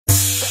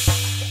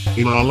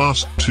In our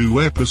last 2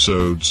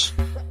 episodes,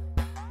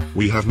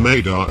 we have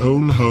made our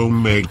own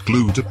homemade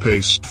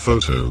glue-to-paste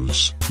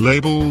photos,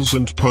 labels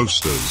and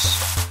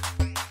posters.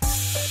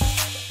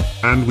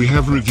 And we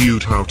have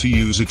reviewed how to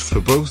use it for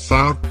both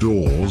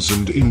outdoors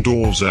and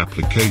indoors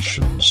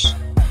applications.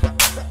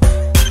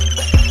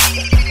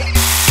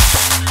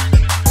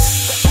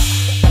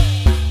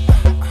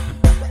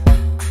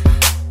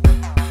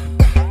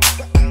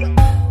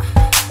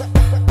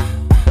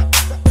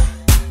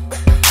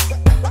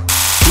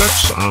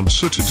 Let's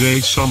answer today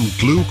some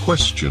glue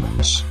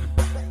questions.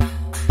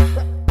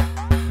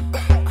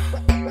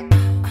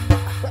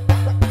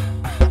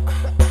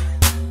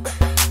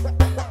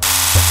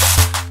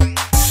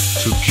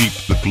 To keep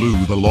the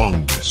glue the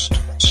longest,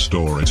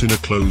 store it in a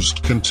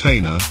closed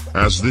container,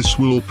 as this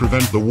will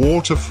prevent the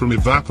water from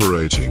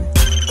evaporating.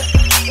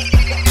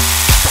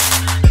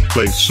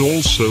 Place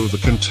also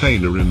the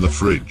container in the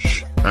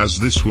fridge, as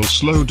this will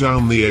slow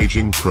down the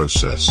aging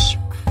process.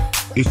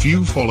 If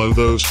you follow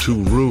those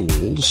 2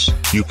 rules,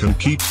 you can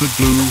keep the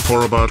glue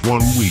for about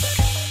 1 week.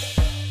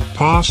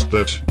 Past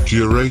that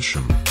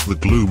duration, the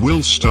glue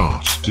will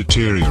start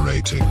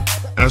deteriorating,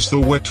 as the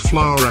wet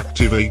flour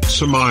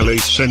activates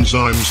amylase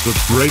enzymes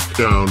that break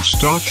down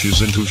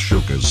starches into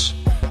sugars.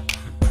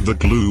 The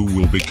glue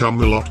will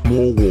become a lot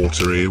more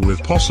watery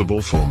with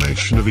possible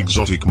formation of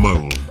exotic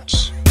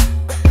molds.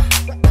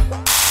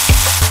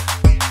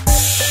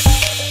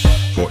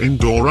 For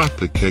indoor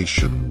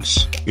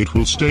applications, it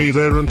will stay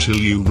there until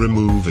you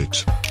remove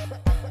it.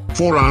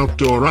 For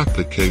outdoor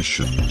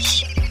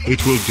applications,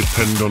 it will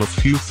depend on a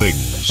few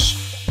things.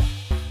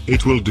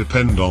 It will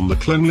depend on the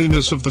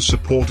cleanliness of the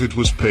support it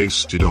was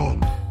pasted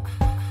on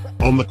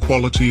the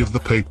quality of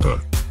the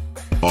paper,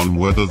 on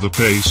whether the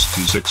paste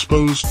is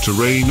exposed to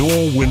rain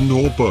or wind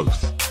or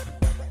both,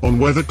 on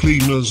whether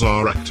cleaners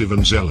are active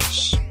and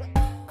zealous,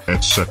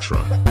 etc.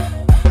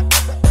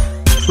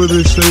 For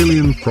this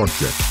alien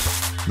project,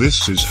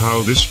 this is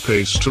how this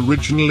paste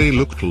originally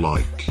looked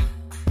like.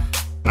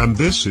 And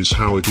this is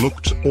how it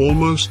looked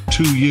almost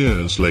 2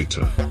 years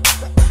later.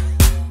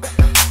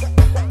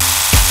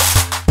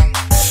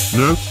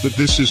 Note that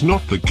this is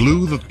not the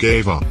glue that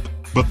gave up,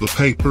 but the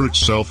paper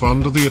itself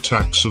under the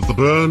attacks of the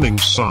burning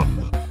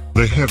sun,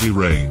 the heavy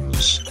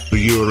rains,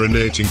 the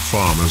urinating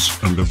farmers,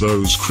 and of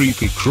those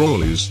creepy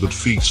crawlies that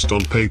feast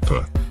on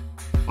paper.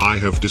 I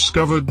have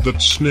discovered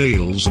that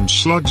snails and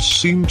slugs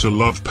seem to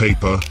love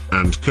paper,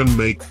 and can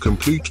make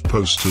complete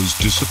posters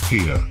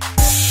disappear.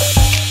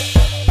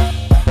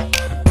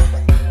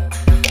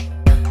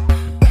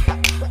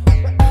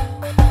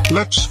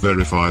 Let's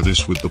verify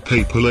this with the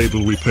paper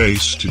label we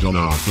pasted on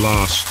our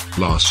glass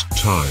last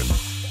time.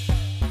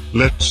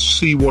 Let's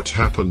see what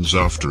happens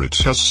after it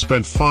has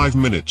spent 5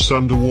 minutes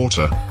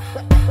underwater.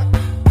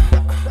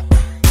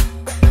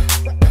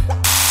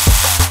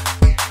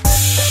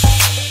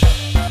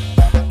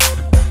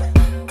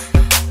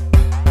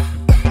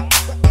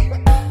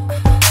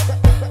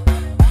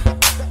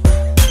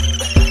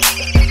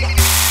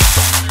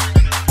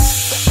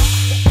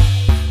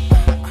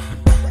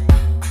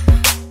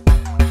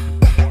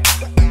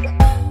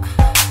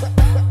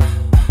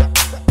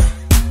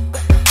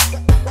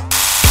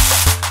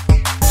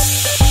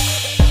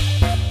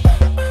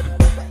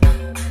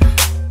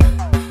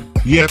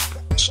 Yep,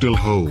 still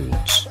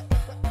holds.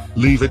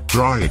 Leave it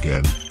dry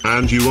again,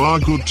 and you are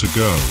good to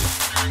go.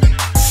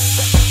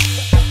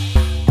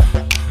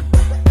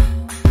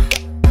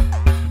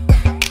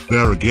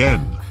 There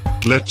again.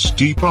 Let's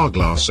dip our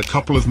glass a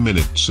couple of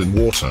minutes in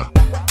water.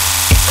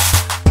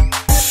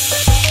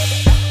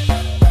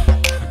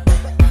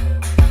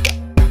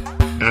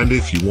 And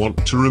if you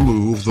want to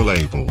remove the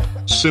label,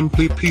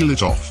 simply peel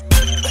it off.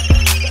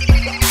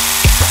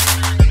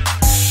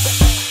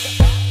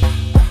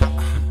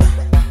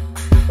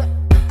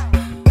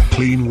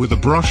 Clean with a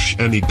brush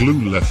any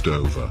glue left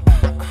over.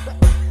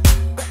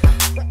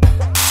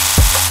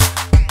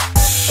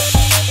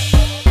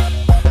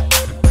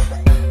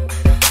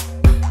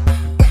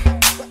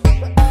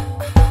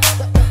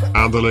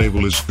 And the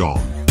label is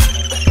gone.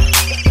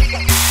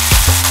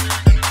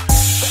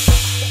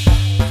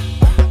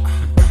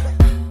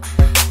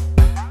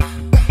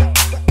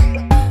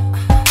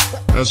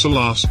 As a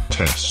last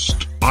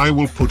test, I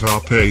will put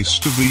our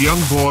paste of the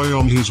young boy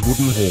on his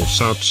wooden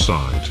horse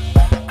outside.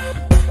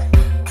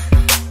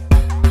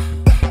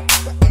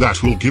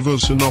 That will give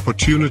us an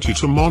opportunity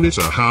to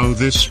monitor how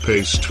this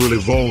paste will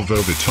evolve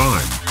over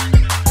time.